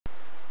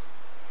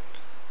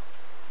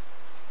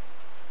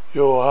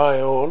Hi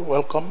all,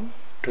 welcome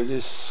to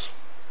this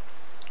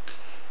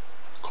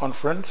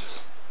conference.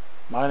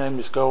 My name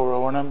is Gawura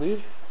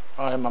Waṉambi.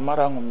 I am a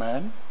Marangu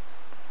man.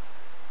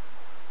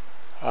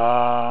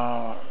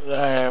 I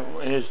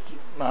is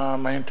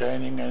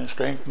maintaining and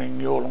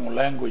strengthening Yolŋu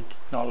language,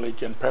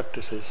 knowledge and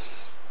practices.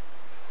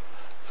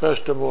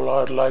 First of all,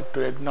 I'd like to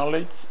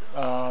acknowledge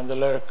the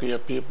Larrakia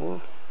people,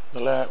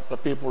 the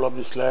people of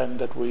this land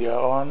that we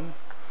are on,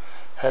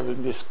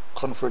 having this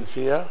conference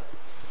here.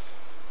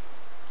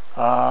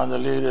 The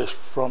leaders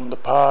from the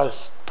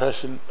past,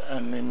 present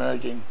and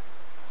emerging.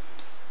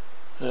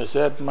 As I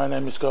said, my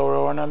name is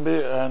Gawura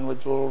Waṉambi, and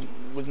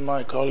with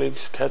my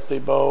colleagues Kathy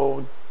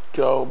Bow,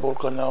 Joe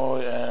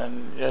Bulkanoe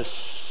and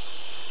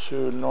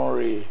Yesu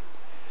Nori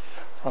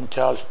from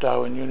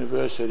Charlestown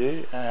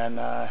University, and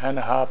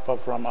Hannah Harper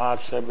from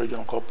Arts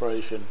Aboriginal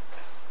Corporation.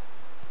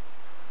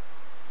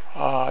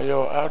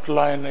 Your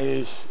outline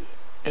is,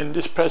 in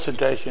this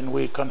presentation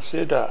we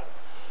consider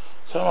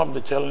some of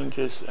the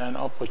challenges and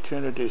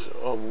opportunities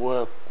of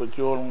work with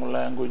Yolŋu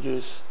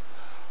languages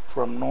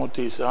from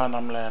Northeast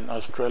Arnhem Land,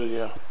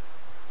 Australia,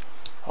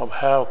 of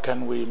how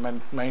can we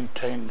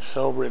maintain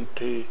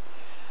sovereignty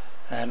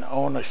and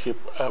ownership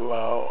of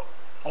our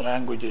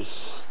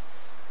languages,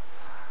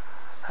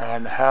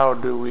 and how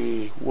do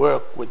we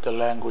work with the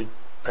language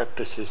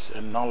practices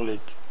and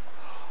knowledge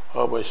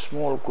of a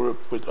small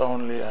group with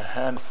only a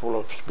handful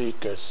of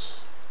speakers.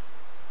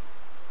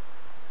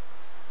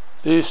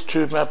 These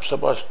two maps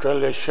of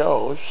Australia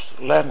shows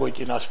language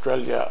in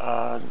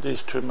Australia.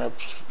 These two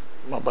maps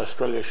of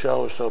Australia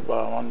shows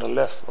on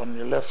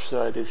your left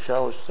side it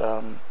shows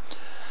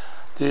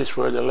these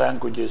were the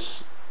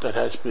languages that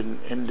has been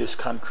in this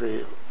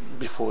country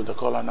before the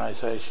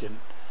colonization,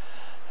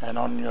 and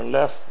on your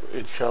left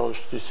it shows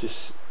this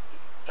is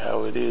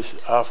how it is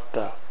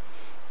after,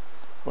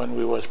 when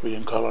we was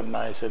being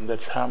colonized, and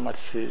that's how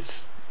much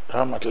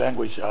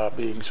language are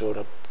being sort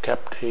of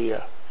kept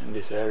here in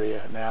this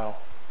area now.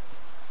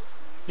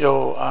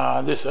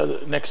 This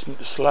next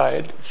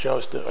slide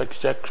shows the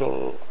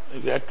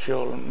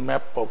actual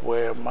map of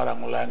where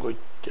Marangu language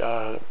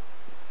are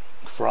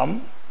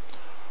from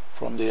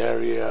the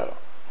area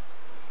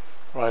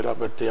right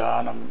up at the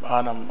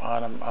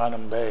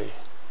Arnhem Bay,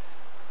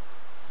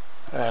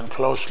 and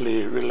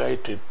closely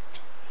related.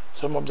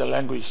 Some of the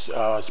languages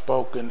are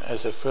spoken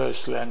as a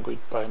first language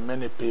by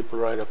many people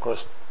right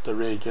across the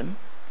region.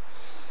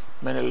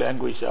 Many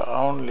languages are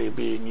only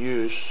being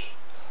used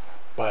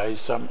by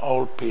some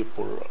old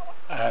people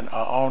and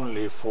are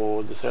only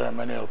for the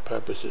ceremonial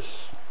purposes.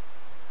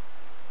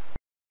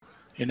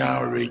 In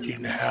our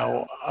region,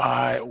 how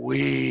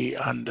we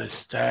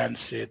understand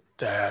it,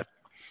 that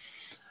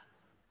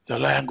the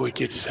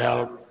language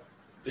itself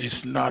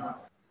is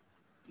not,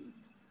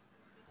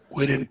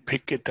 we didn't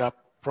pick it up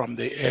from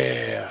the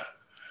air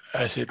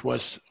as it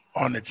was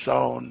on its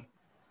own.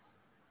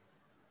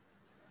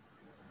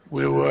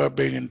 We were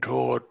being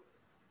taught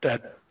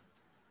that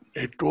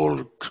it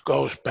all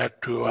goes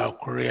back to our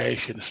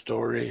creation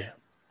story.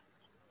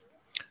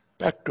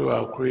 Back to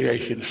our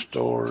creation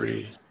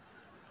story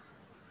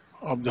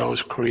of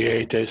those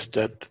creators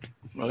that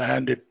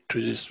landed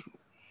to this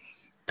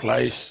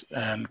place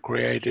and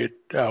created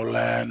our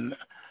land,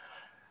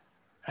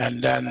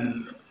 and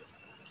then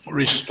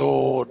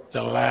restored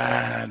the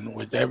land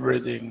with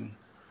everything.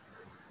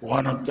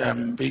 One of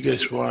them, big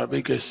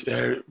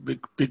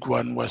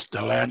one was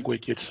the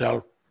language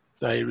itself.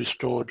 They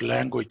restored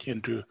language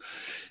into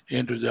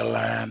the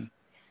land,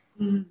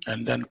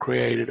 and then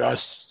created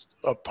us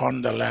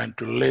upon the land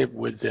to live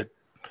with it,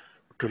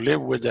 to live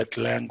with that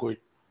language,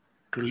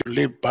 to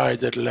live by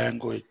that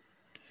language.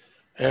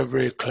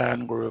 Every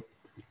clan group.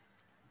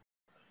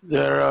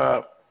 There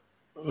are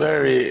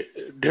very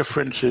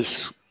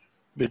differences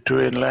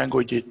between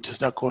languages.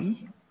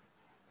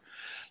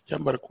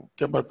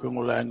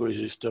 Jambarpungu language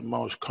is the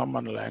most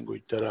common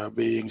language that are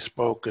being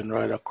spoken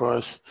right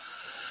across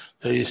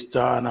the East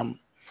Arnhem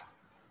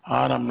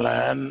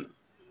land.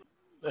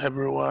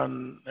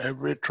 Everyone,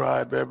 every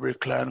tribe, every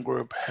clan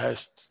group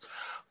has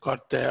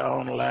got their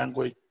own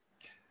language.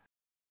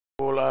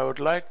 Well, I would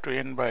like to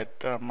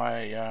invite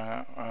my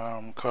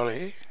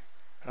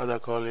other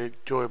colleague,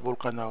 Joy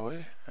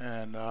Bulkanoe,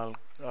 and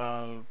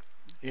I'll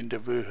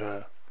interview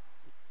her.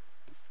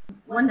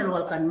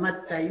 Wonderful kan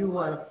matta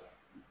yuwal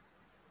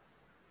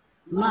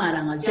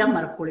maranga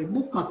jamar kule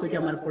book makto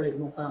jamar kule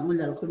muka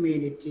mundal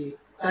community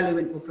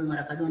kaliwen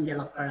upengara kadon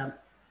jalak karam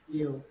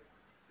yo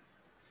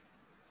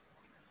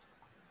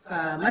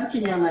ka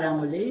marki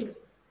nyangarangule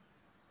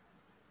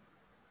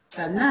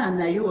kana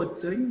na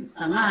yotun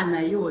anga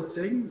na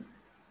yotun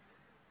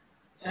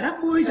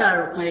rapuy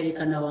darok ngayon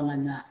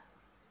kanawangan na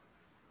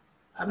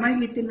amay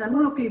gitingan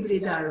mo kibri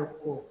darok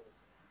ko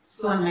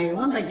so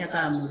ngayon kanya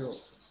kamuro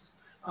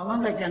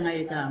awang kanya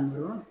ngayon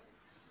kamuro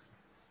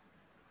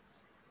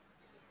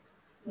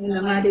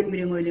nangadip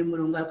bilingoy ni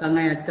murunggal ka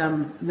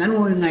ngayatam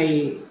nangoy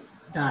ngay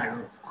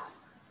darok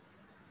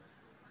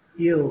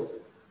yo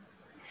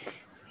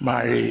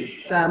Mari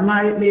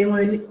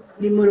bilingoy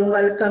ni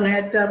murunggal ka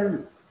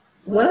ngayatam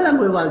wala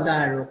mo wal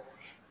darok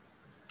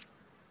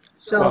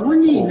So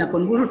nguni na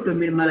kon guru to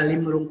mir mala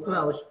limurong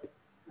Klaus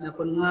na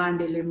kon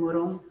ngandi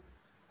limurong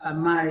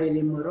amari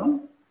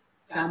limurong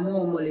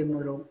kamu mo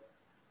limurong.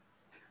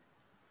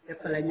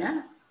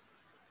 Kapalanya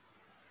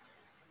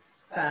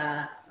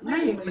ka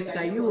ngayon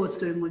kayo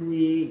to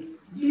nguni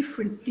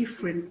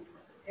different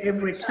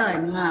every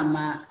time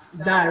ngama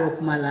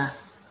darok mala.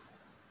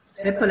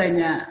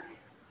 Kapalanya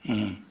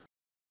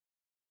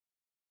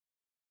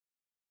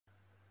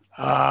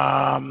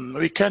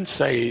we can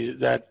say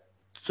that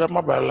some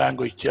of our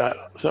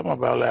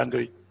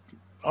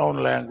own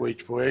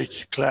language for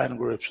each clan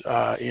groups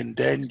are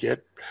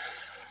endangered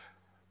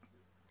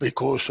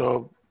because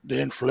of the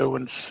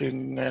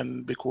influencing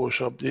and because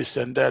of this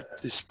and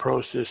that, this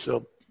process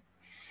of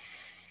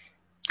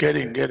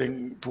getting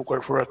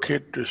for a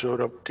kid to sort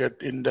of get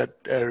in that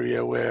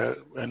area where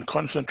and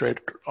concentrate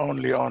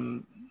only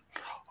on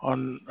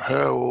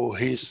her or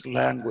his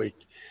language.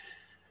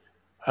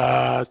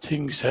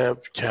 Things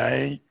have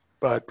changed,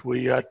 but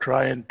we are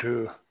trying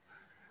to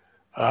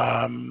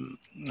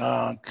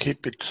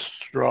keep it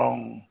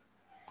strong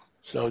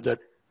so that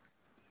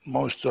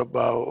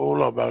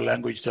all of our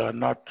languages are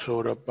not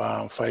sort of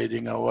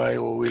fading away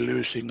or we're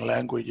losing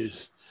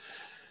languages.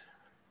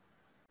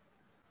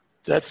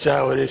 That's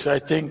how it is. I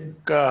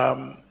think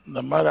the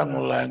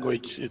Marangu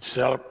language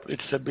itself,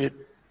 it's a bit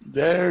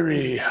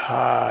very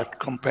hard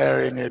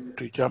comparing it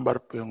to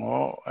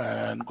Jambarpungo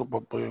and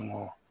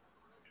Gupapungo.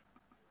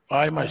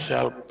 I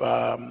myself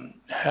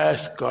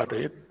has got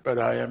it, but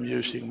I am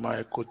using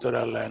my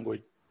Kutara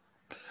language.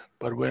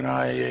 But when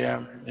I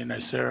am in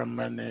a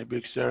ceremony,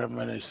 big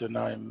ceremonies, and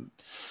I'm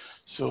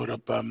sort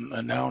of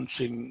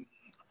announcing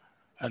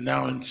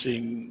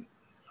in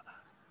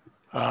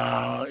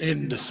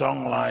the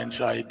song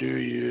lines, I do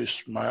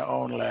use my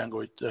own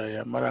language,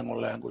 the Marangu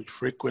language,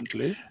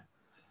 frequently.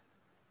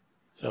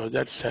 So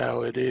that's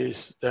how it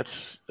is.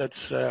 That's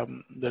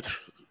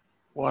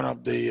one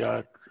of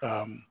the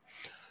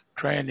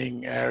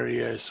training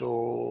areas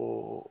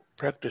or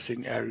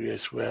practicing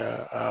areas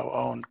where our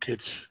own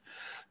kids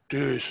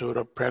do sort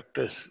of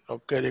practice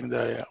of getting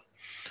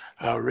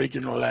our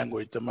regional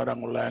language, the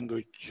Marangu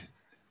language,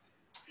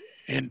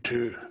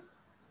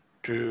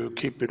 to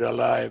keep it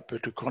alive,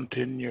 to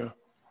continue.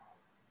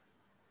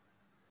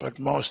 But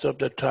most of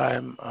the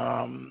time,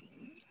 our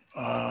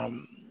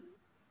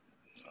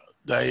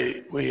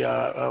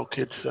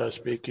kids are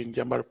speaking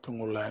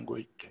Jambarpungu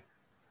language.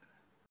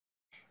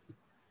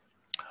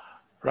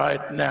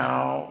 Right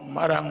now,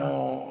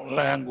 Marangu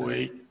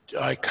language,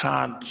 I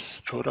can't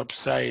sort of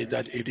say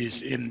that it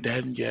is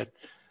endangered.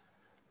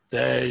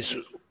 There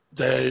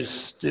is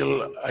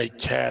still a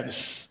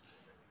chance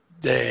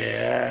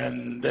there,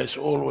 and there's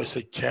always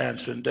a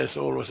chance, and there's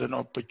always an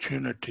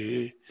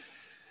opportunity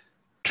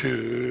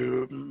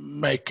to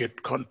make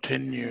it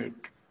continued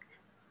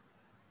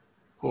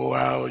for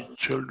our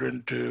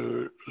children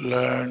to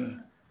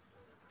learn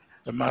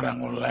the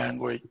Marangu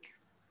language,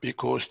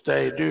 because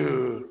they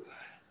do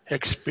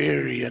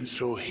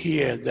experience or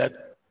hear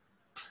that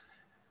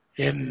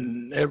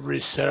in every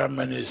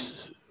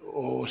ceremonies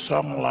or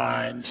song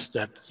lines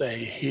that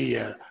they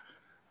hear,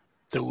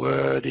 the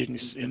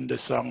wordings in the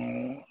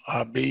song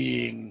are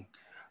being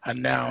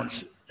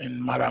announced in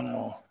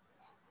Marangu.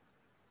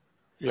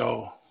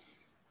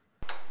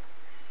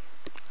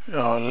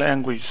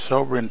 Language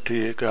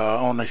sovereignty,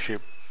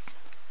 ownership.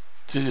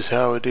 This is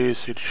how it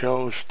is. It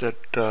shows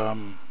that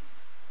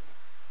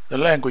the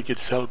language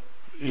itself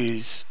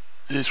is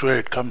where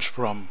it comes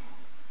from.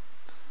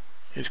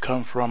 It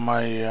comes from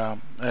my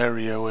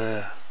area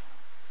where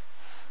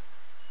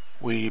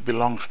we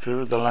belong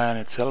to, the land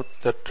itself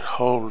that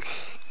holds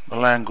the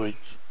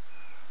language.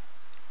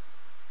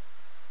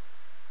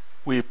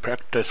 We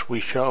practice, we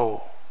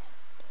show,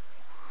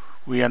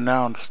 we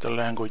announce the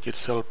language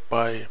itself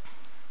by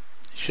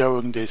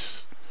showing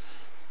this,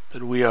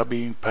 that we are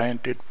being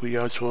painted, we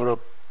are sort of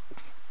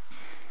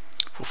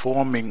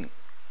performing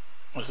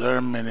a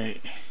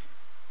ceremony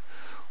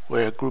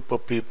where a group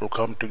of people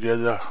come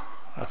together,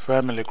 a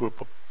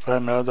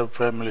other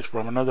families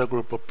from another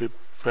group of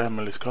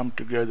families come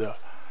together,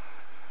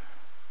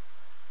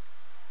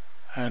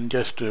 and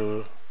just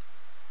to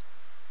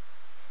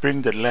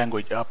bring that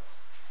language up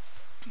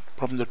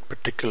from that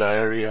particular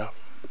area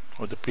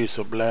or the piece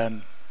of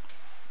land.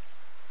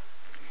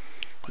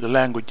 The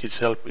language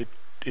itself,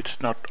 it's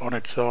not on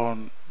its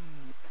own,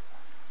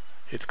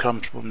 it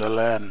comes from the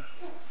land.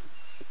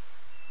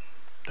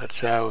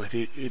 That's how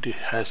it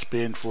has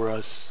been for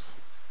us.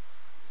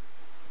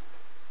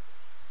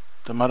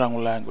 The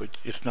Marangu language,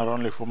 it's not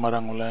only for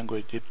Marangu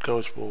language, it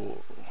goes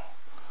for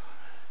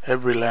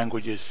every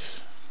languages.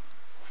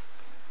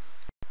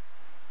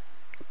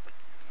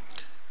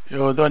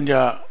 Yo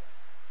donya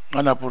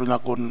anapurna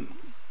kun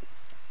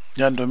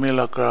jando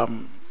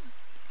milakram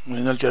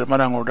minal cer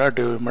Marangu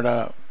dade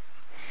mada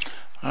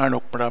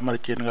anok mada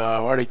marcin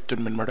ga waritun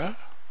min mada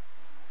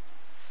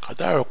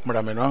katarok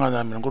mada min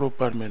wanga min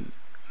grupan min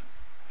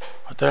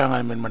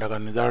atayangan min mada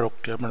kan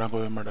darok ya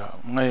Marangu mada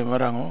ngai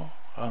Marangu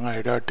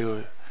ngai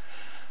dade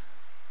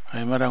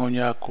ay Marangu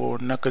nya ko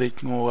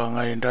nakrit ngo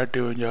ngai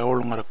dade nya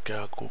ol ngarak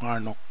ya ko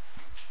nganok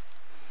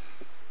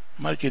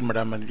markin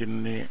madaman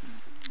gini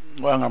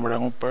wanga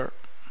madang upper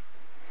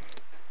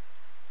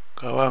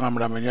ka wanga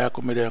madaman ya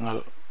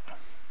kumirengal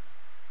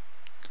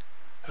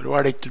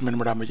ruadik min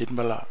madamajin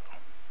bala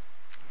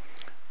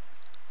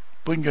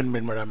punjun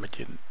min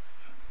madamajin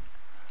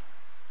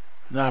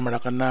na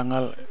madakan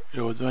nangal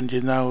yo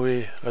donji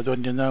nawe ka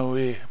donji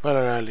nawe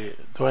balarali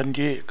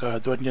donji ka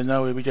donji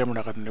nawe bija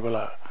madakan ni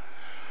bala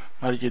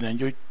marjin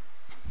anjuj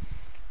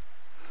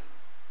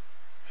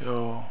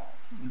yo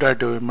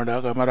dado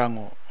madaka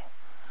marango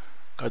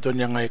ka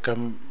donji ngai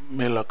kam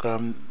mela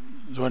kam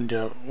donji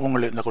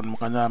ungle nakon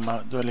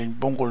makanama dolin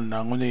bongkol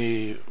na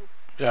nguni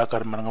ya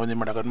karman ngoni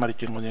madakan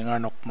marjin ngoni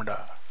nganok mada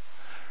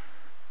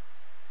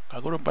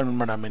kaguru pan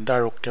madamin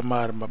darok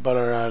kemar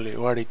mabalarali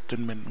warik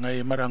tunmin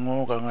ngai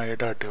marango ka ngai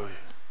dado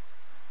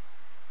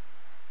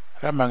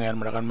ramangan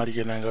madakan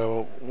marjin nga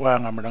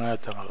wanga madanga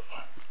tangal.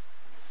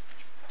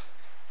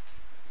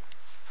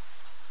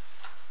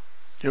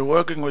 You're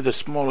working with a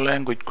small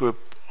language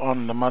group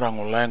on the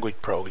Marango language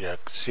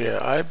projects.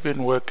 Yeah, I've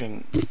been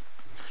working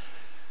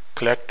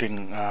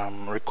collecting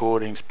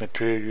recordings,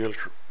 materials,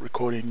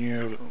 recording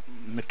new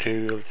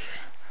materials.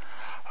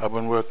 I've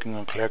been working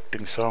on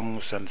collecting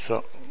songs and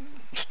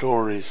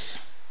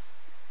stories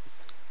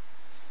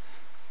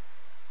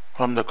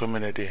from the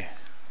community.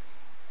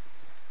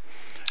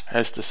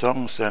 As the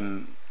songs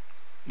and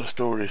the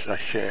stories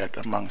are shared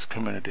amongst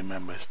community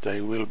members,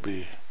 they will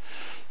be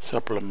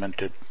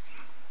supplemented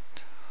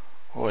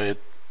with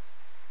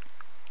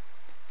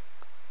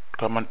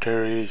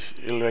commentaries,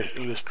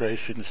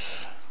 illustrations,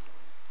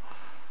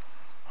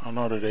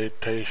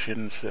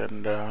 annotations,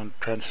 and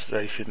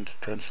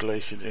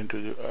translations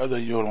into other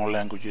Yolŋu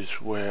languages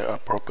where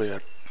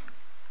appropriate.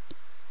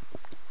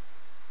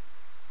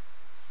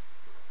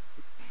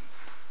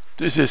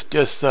 This is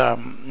just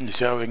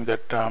showing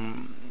that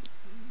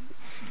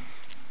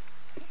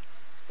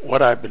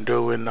what I've been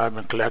doing. I've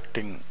been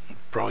collecting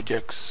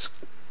projects,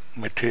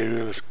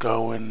 materials,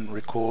 going,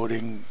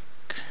 recording,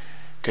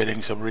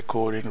 getting some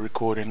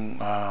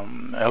recording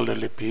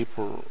elderly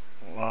people,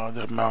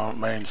 the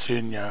main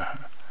senior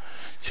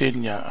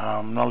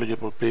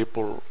knowledgeable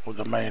people, or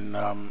the main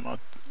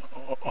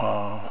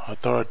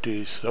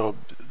authorities of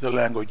the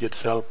language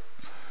itself.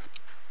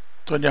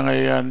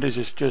 And this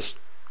is just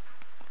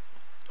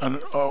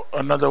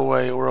another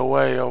way, or a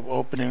way of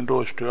opening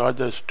doors to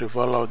others to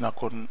follow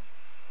Nakon.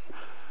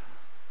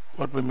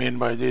 What we mean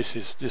by this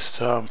is this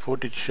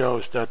footage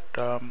shows that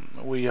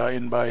we are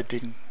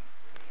inviting.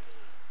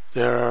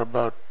 There are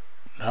about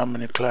how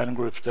many clan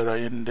groups that are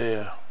in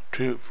there,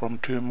 from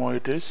two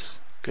moieties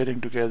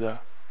getting together,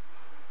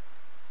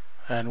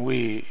 and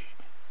we,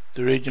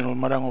 the regional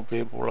Marango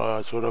people,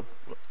 are sort of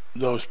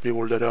those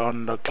people that are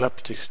on the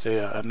clapsticks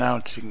there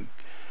announcing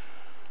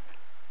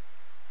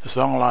the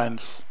song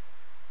lines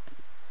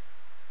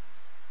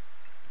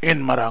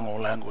in Marango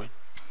language.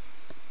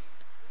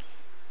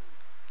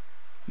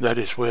 That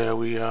is where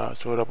we are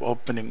sort of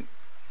opening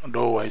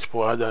doorways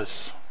for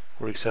others.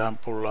 For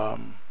example,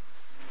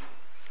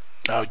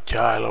 our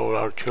child or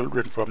our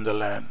children from the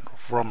land,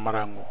 from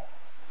Marango.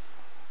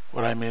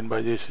 What I mean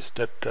by this is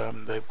that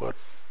they've got,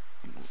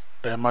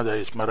 their mother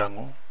is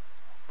Marango,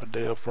 but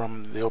they are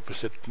from the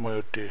opposite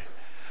moiety.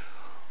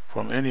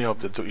 From any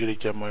of the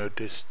Iricha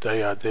moieties,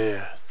 they are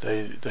there.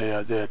 They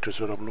are there to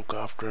sort of look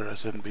after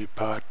us and be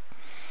part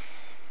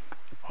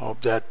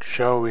of that,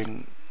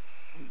 showing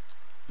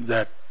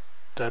that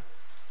the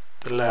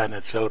land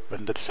itself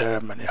and that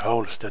ceremony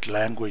holds that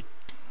language,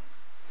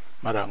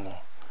 Marango,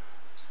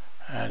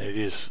 and it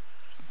is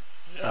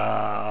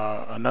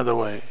another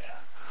way,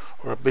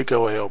 or a bigger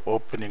way of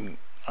opening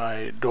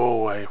a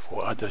doorway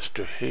for others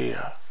to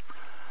hear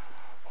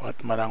what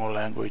Marango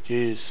language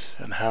is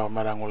and how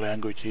Marango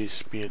language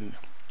is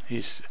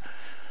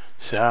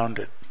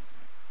sounded.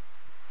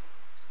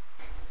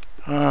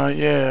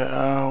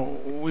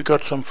 We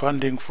got some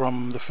funding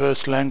from the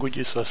First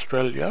Languages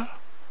Australia.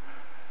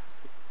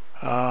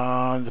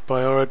 The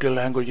priority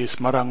language is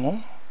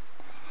Marango,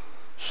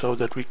 so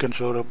that we can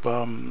sort of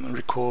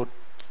record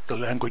the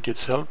language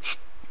itself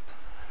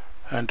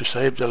and to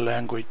save the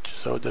language,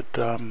 so that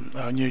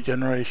our new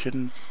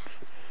generation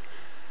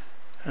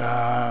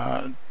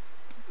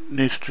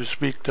needs to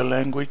speak the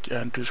language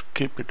and to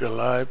keep it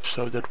alive,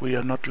 so that we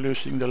are not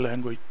losing the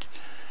language,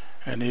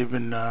 and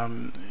even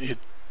it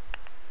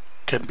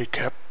can be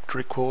kept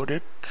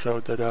recorded, so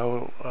that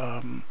our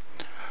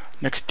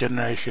next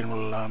generation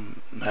will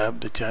have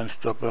the chance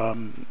of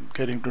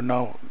getting to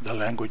know the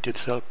language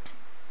itself.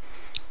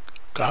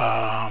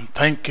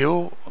 Thank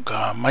you.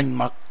 Ka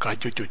manmak ka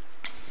jujuj.